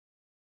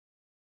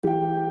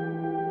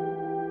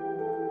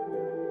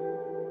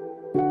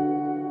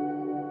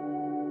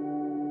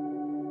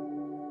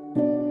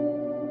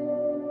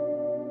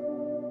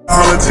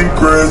T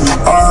crazy.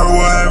 I heard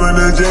what happened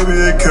to JB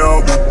and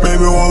Kelp.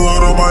 Maybe one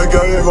load on my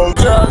guy and go.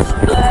 Just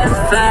blast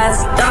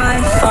fast,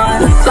 die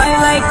fun. Fly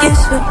like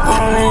it's your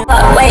only.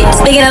 Wait,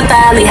 speaking of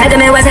family, had the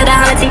Midwest had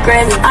the T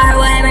crazy. I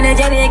heard what happened to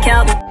JB and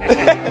Kelp.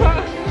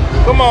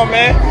 Come on,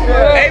 man.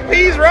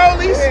 AP's,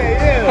 Rollies,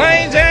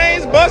 Plain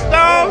James, Bust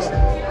Dogs.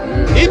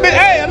 He's been,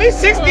 hey, at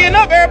least 60 and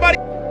up, everybody.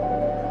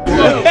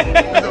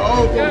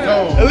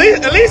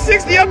 at least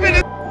 60 up in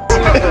this. Come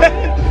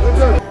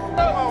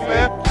on,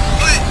 man.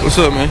 What's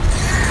up, man?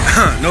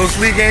 No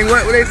sleep gang,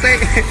 what they say?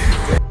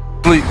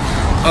 Sleep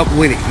up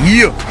with it,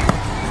 yeah.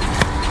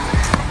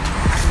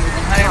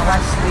 I ain't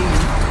watch sleep.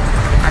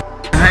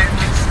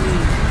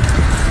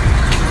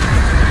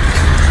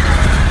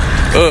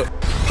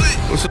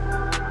 What's up?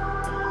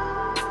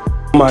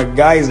 My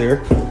geyser,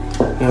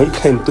 when he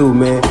came through,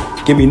 man,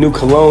 give me new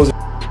colognes.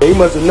 He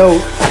must have known.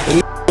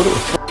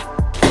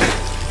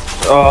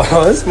 Oh,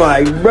 that's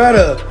my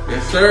brother.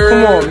 Yes, sir.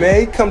 Come on, man.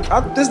 He come.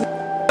 This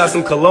got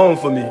some cologne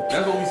for me.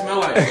 That's what we smell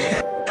like.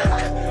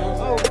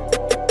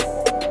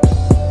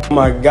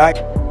 My guy.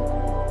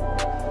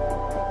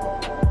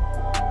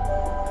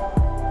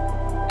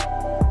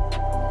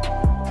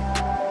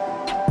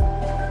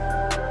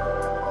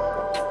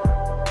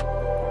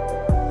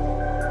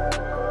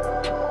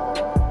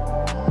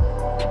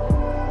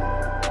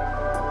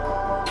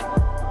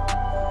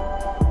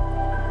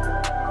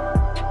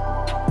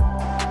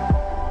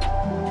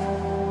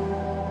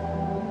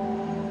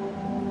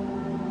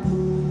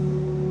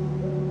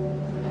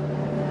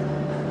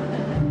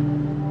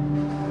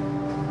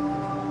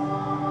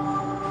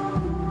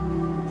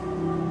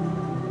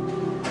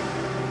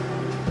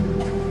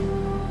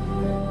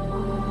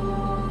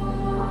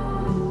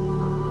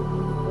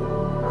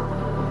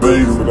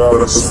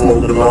 But I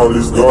smoking all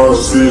these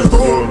guards shit.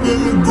 Throw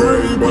in the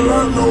grave, but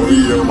I know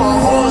he in my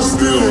heart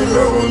still.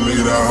 Never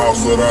leave the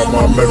house without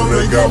my baby,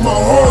 they got my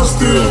heart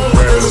still.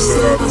 Man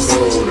said I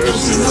told that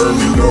shit hurt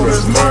me, no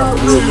that's not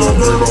real. Don't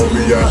hurt on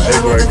me, I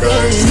act like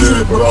I ain't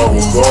shit, but I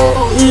was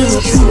God.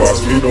 Shoot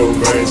mosquito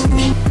veins.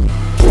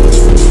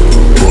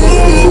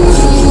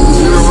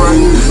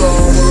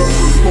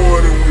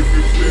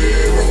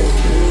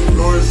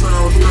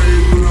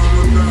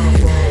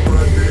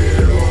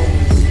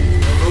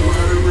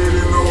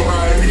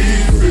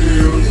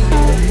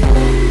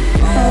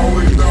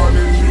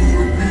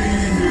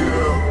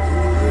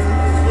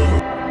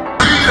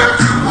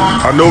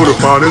 I know where to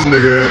find this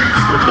nigga at.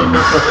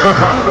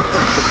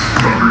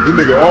 This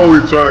nigga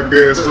always trying to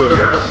gas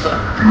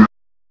up.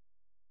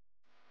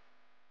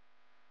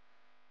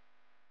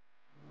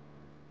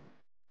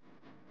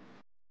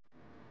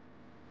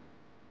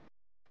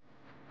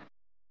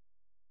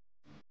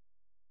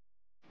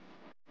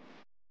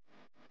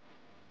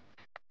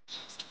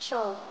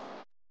 Sure.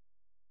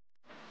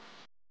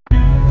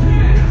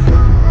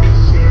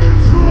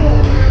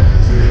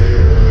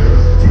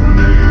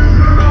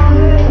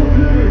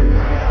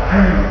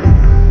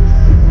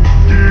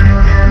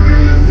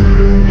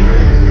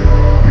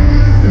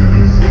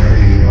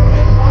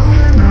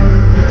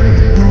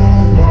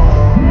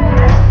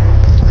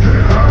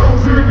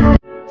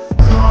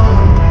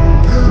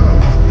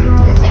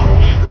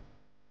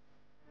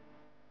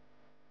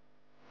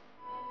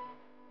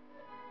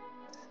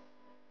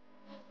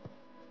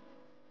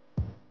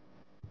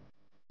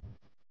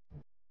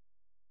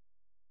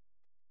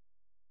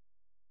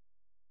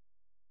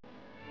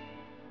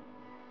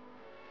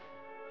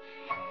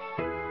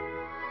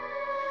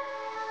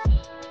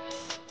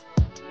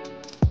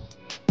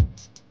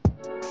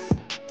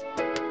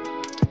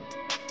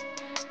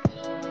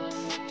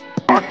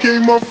 I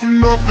came up from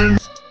nothing,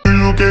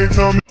 you can't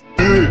tell me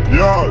shit,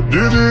 yeah.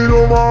 Did it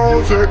on my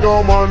own, check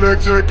on my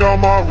neck, check on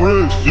my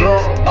wrist,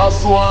 yeah. I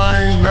swear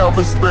I ain't never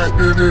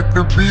expected it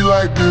to be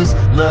like this.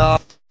 Now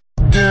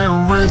I'm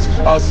getting rich,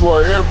 I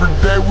swear every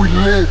day we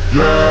lit,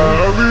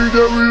 yeah. Every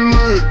day we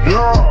lit,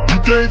 yeah. You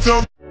can't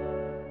tell me.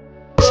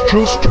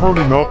 Just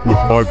turning up with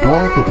my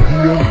brother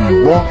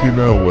PNB rockin'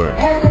 LA.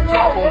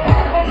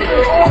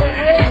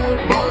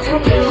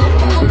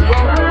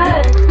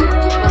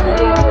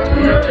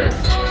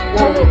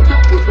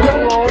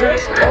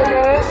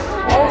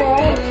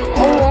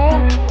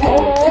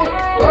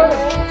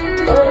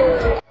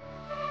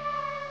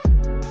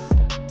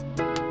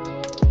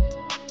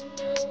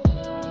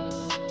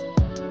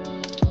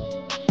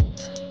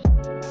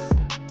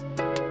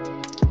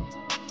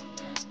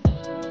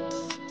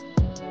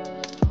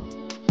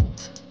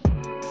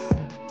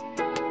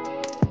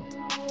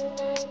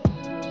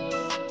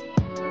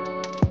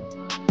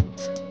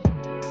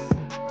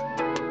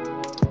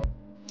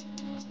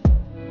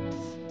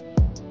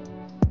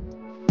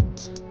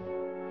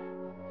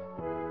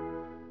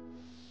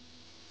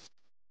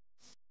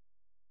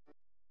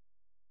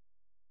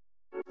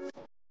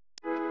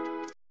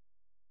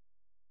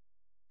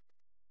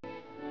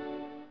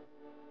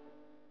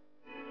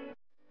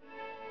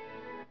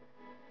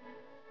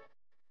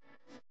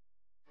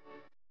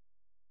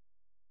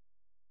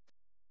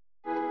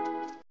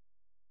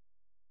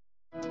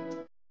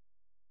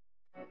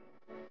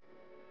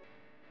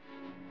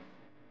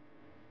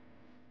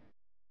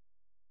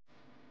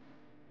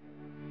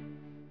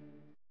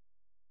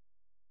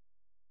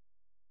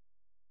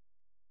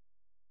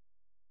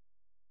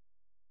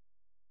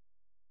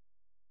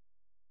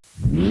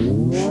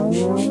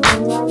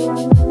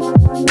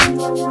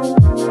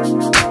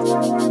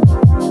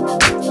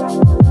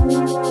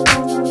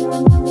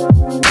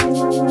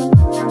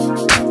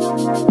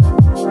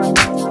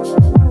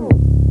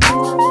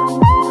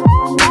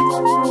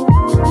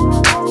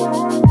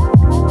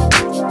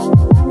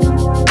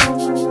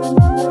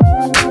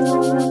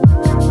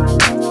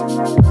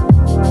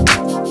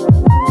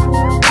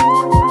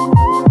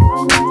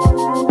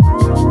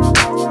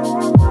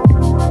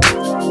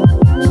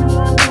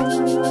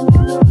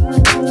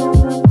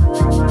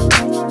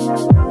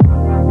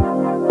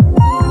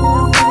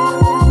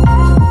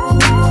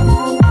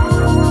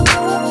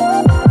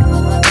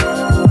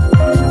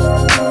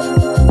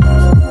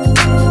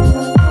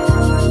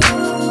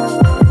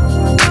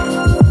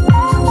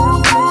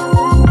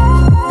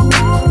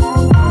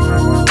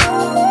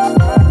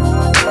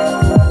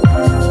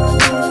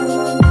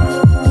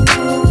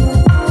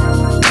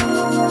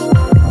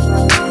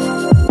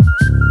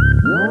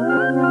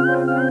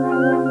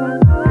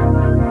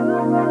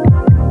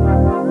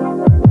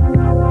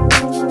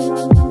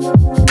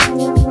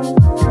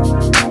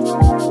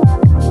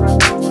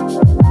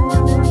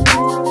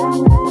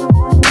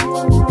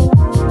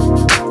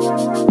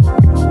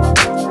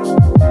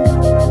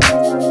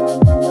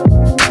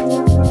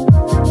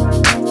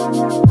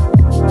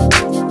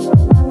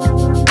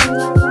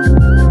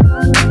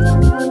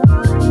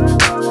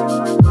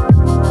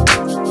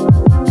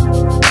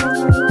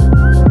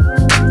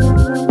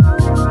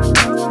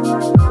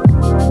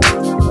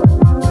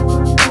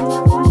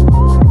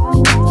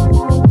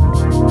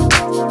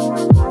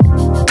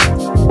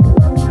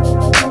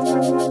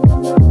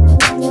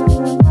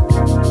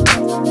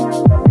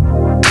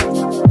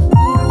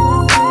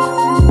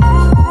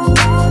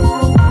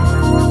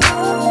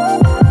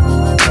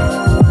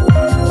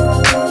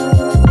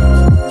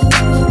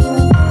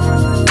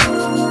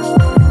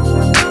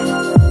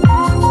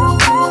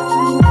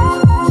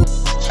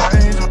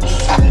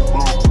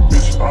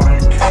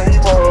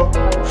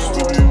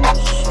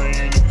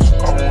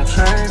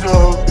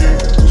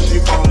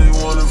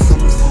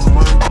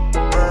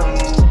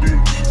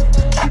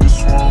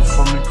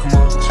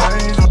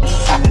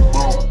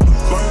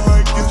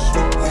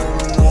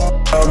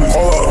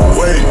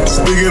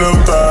 Speaking of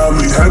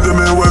family, had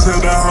them in West,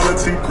 had that Honda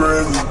T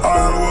crazy.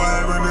 I know what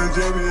happened in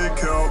Jamie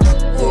account.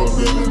 Fuck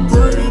feeling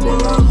brave,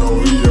 but I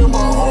know he in my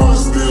heart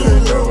still.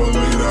 Never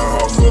leave the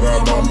house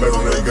without my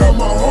method, they got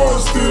my heart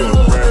still.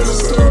 Ran and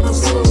set out the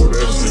soul,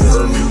 that shit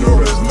hurt me, no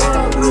that's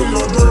not real.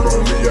 No dirt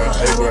on me, I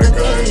act like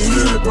I ain't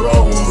shit, but I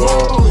was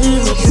wrong.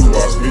 You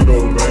watch me no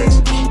man.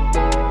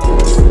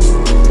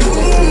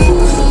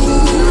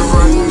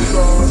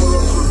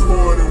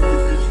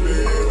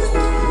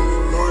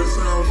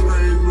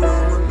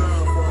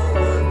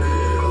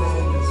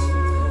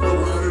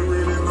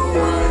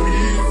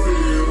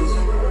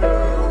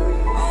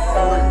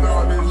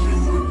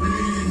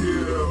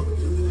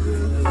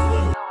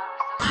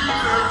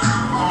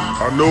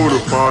 I know where to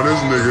find this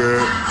nigga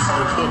at.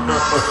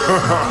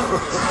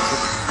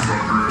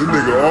 This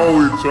nigga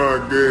always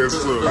trying to gas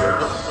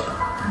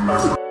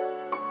up.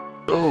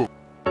 Oh.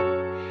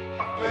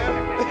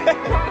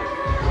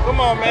 Come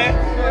on, man.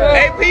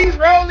 APs,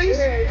 rollies,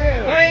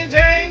 plain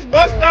James,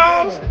 bust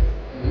dogs.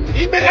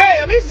 He been, hey,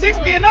 at least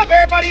 60 and up,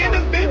 everybody in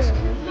this bitch.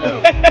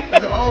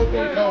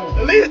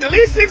 at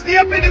least 60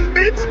 up in this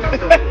bitch.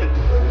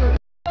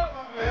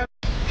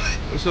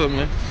 What's up,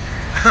 man?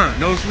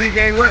 No sleep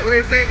ain't what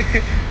they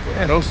say?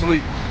 Yeah, no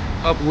sleep.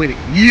 Up with it.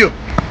 Yeah.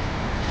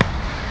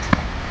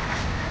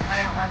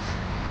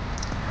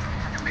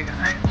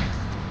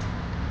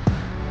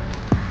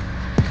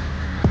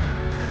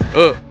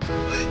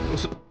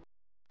 What's up?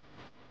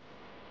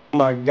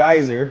 My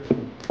geyser,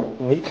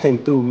 when he came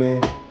through,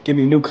 man, give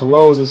me new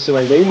colognes and shit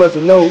like that. He must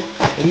have known.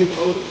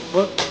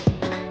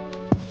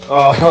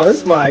 Oh,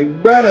 that's my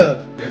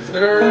brother. Yes,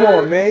 sir. Come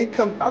on, man.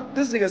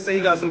 This nigga say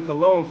he got some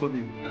cologne for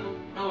me.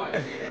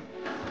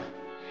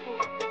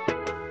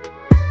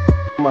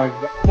 My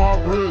God.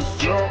 My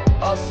wrist, yo,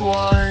 I swear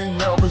I ain't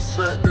never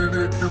said that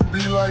it could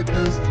be like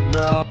this.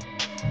 Now,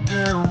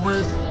 getting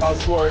rich, I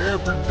swear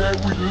every day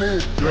we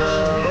lit,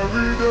 yeah.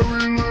 Every day we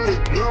lit,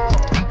 yeah.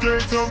 You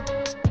can't come.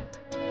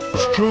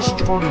 Just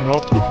turning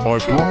up with my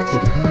brother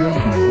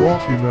PNB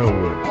rocking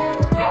LA.